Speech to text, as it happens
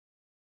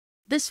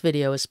This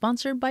video is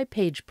sponsored by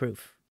PageProof.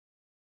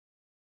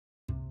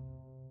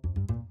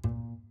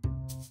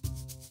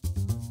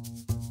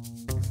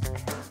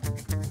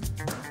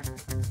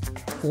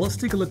 Let's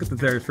take a look at the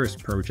very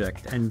first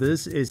project, and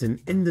this is an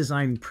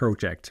InDesign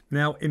project.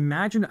 Now,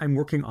 imagine I'm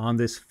working on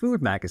this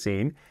food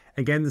magazine.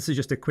 Again, this is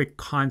just a quick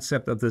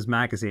concept of this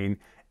magazine,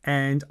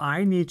 and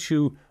I need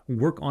to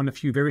work on a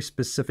few very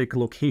specific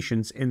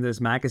locations in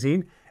this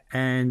magazine,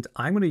 and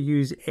I'm going to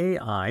use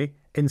AI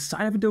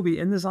inside of Adobe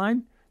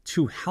InDesign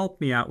to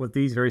help me out with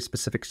these very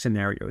specific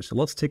scenarios. So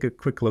let's take a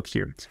quick look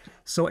here.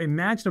 So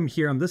imagine I'm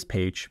here on this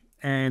page,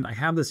 and I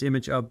have this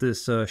image of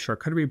this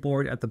charcuterie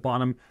board at the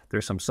bottom.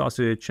 There's some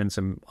sausage and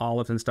some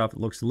olives and stuff. It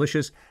looks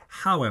delicious.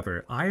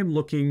 However, I am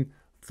looking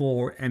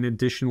for an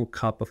additional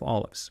cup of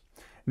olives.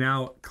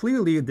 Now,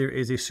 clearly there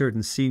is a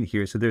certain scene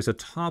here. So there's a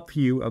top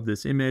view of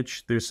this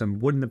image. There's some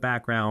wood in the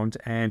background.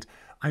 And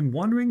I'm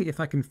wondering if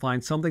I can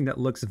find something that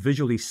looks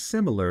visually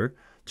similar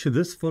to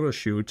this photo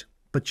shoot,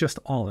 but just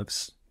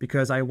olives.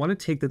 Because I want to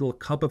take the little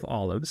cup of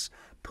olives,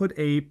 put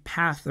a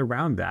path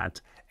around that,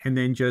 and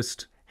then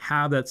just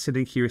have that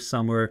sitting here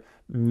somewhere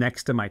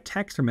next to my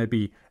text, or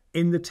maybe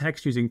in the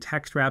text using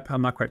text wrap.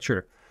 I'm not quite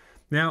sure.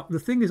 Now, the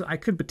thing is, I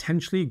could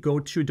potentially go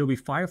to Adobe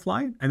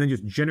Firefly and then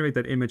just generate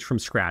that image from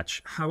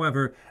scratch.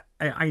 However,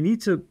 I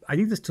need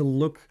this to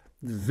look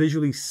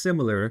visually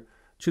similar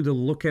to the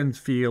look and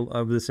feel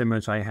of this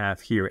image I have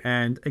here.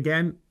 And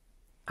again,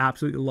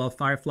 absolutely love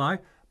Firefly,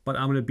 but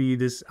I'm going to do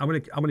this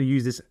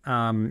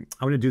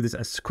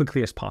as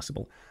quickly as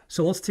possible.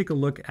 So let's take a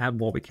look at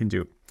what we can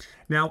do.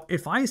 Now,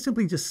 if I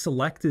simply just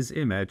select this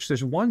image,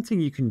 there's one thing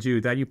you can do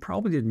that you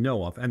probably didn't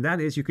know of, and that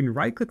is you can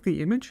right-click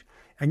the image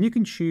and you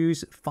can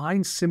choose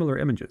Find Similar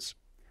Images.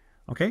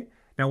 Okay?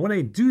 Now, when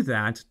I do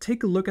that,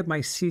 take a look at my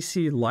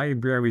CC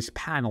Libraries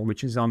panel,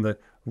 which is on the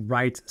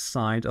right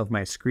side of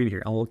my screen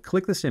here. I'll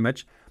click this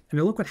image,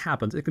 and look what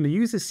happens. It's going to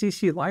use the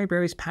CC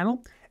Libraries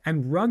panel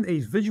and run a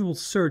visual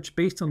search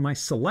based on my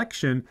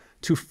selection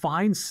to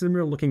find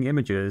similar looking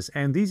images.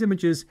 And these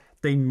images,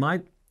 they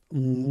might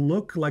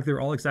look like they're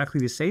all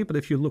exactly the same, but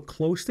if you look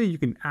closely, you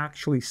can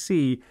actually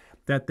see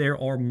that there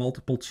are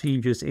multiple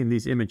changes in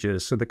these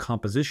images. So the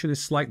composition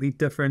is slightly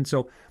different.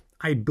 So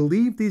I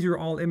believe these are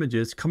all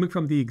images coming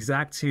from the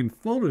exact same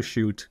photo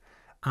shoot.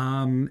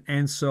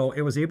 And so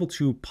it was able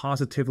to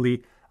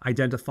positively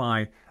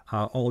identify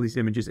all these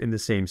images in the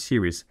same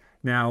series.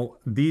 Now,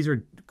 these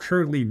are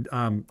currently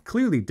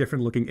clearly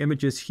different looking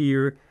images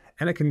here,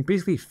 and I can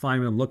basically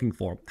find what I'm looking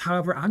for.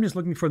 However, I'm just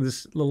looking for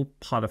this little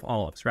pot of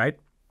olives, right?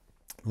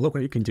 Look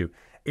what you can do.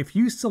 If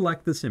you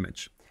select this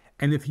image,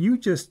 and if you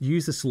just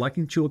use the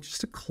selecting tool just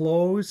to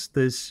close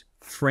this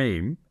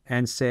frame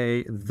and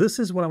say, this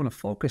is what I want to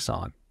focus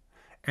on,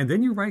 and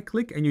then you right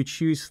click and you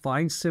choose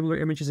Find Similar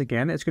Images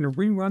again, it's going to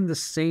rerun the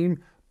same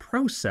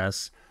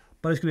process,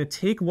 but it's going to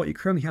take what you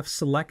currently have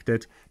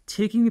selected,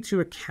 taking into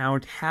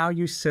account how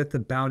you set the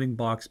bounding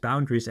box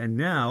boundaries, and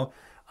now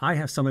I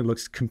have something that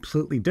looks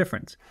completely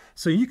different.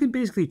 So you can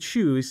basically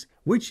choose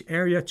which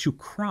area to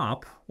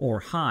crop or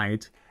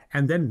hide,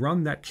 and then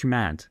run that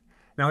command.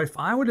 Now, if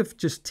I would have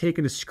just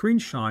taken a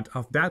screenshot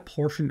of that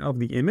portion of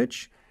the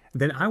image,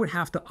 then I would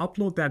have to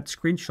upload that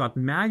screenshot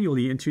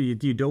manually into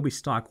the Adobe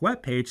Stock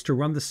webpage to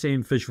run the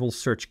same visual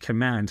search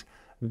command.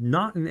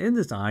 Not in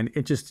InDesign,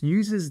 it just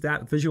uses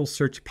that visual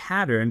search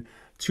pattern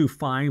to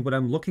find what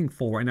I'm looking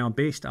for. And now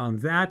based on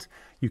that,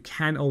 you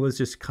can always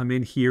just come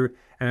in here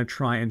and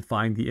try and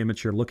find the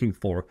image you're looking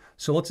for.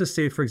 So let's just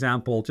say, for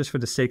example, just for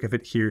the sake of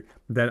it here,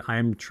 that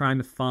I'm trying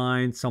to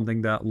find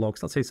something that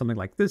looks, let's say something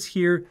like this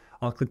here.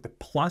 I'll click the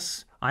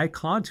plus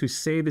icon to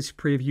save this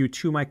preview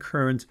to my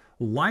current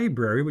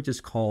library, which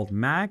is called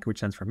MAG, which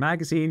stands for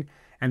magazine.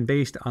 And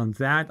based on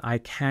that, I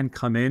can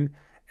come in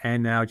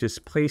and now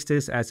just place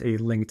this as a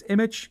linked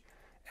image.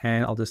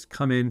 And I'll just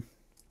come in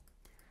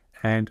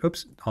and,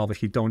 oops,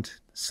 obviously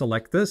don't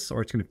select this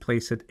or it's going to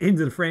place it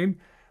into the frame.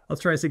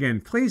 Let's try this again.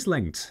 Place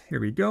linked. Here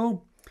we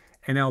go.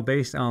 And now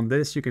based on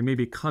this, you can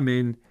maybe come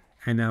in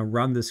and now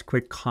run this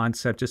quick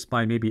concept just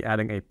by maybe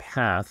adding a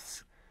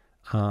path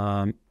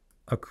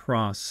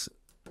across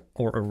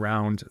or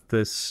around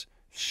this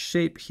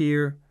shape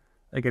here.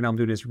 Again, I'm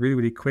doing this really,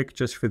 really quick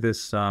just for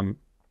this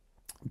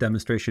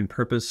demonstration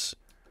purpose.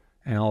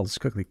 And I'll just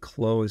quickly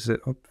close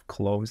it.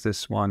 Close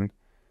this one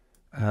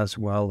as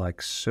well,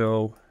 like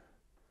so.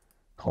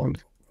 I'll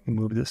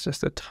move this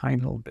just a tiny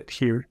little bit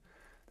here.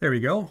 There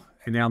we go.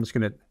 And now I'm just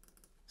going to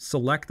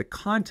select the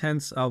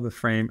contents of the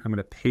frame. I'm going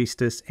to paste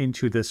this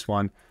into this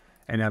one.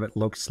 And now it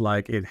looks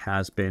like it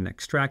has been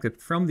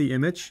extracted from the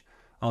image.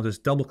 I'll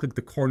just double click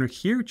the corner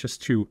here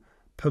just to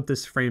put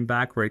this frame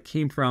back where it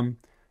came from.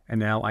 And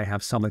now I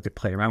have something to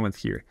play around with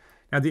here.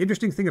 Now, the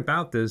interesting thing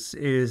about this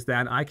is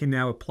that I can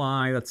now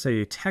apply, let's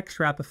say, a text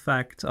wrap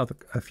effect of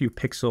a few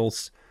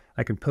pixels.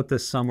 I can put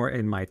this somewhere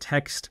in my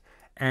text.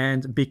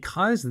 And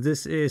because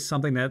this is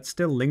something that's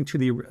still linked to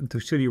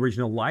the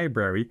original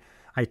library,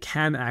 I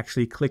can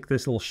actually click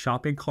this little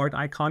shopping cart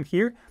icon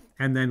here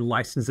and then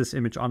license this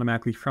image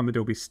automatically from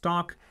Adobe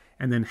Stock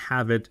and then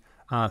have it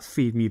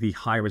feed me the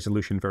high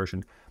resolution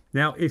version.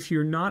 Now, if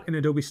you're not an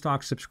Adobe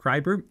Stock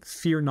subscriber,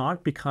 fear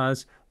not,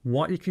 because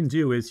what you can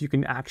do is you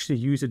can actually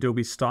use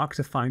Adobe Stock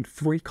to find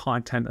free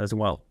content as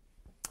well.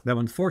 Now,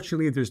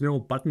 unfortunately, there's no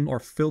button or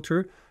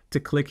filter to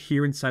click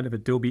here inside of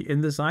Adobe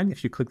InDesign.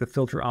 If you click the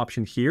filter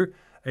option here,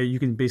 you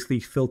can basically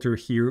filter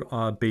here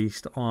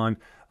based on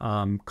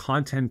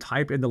content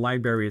type in the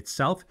library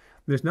itself.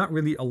 There's not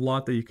really a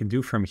lot that you can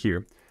do from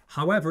here.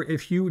 However,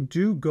 if you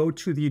do go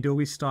to the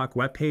Adobe Stock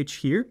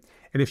webpage here,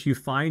 and if you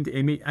find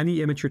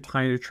any image you're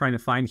trying to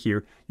find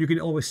here, you can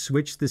always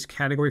switch this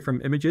category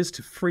from images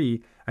to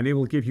free, and it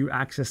will give you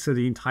access to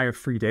the entire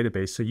free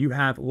database. So you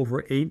have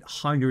over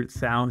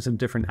 800,000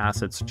 different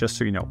assets, just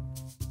so you know.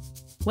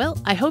 Well,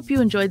 I hope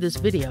you enjoyed this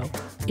video.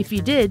 If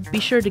you did, be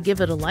sure to give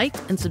it a like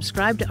and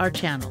subscribe to our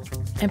channel.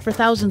 And for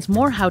thousands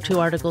more how-to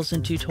articles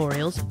and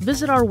tutorials,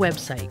 visit our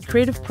website,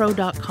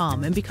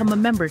 CreativePro.com, and become a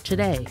member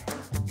today.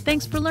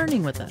 Thanks for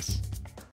learning with us.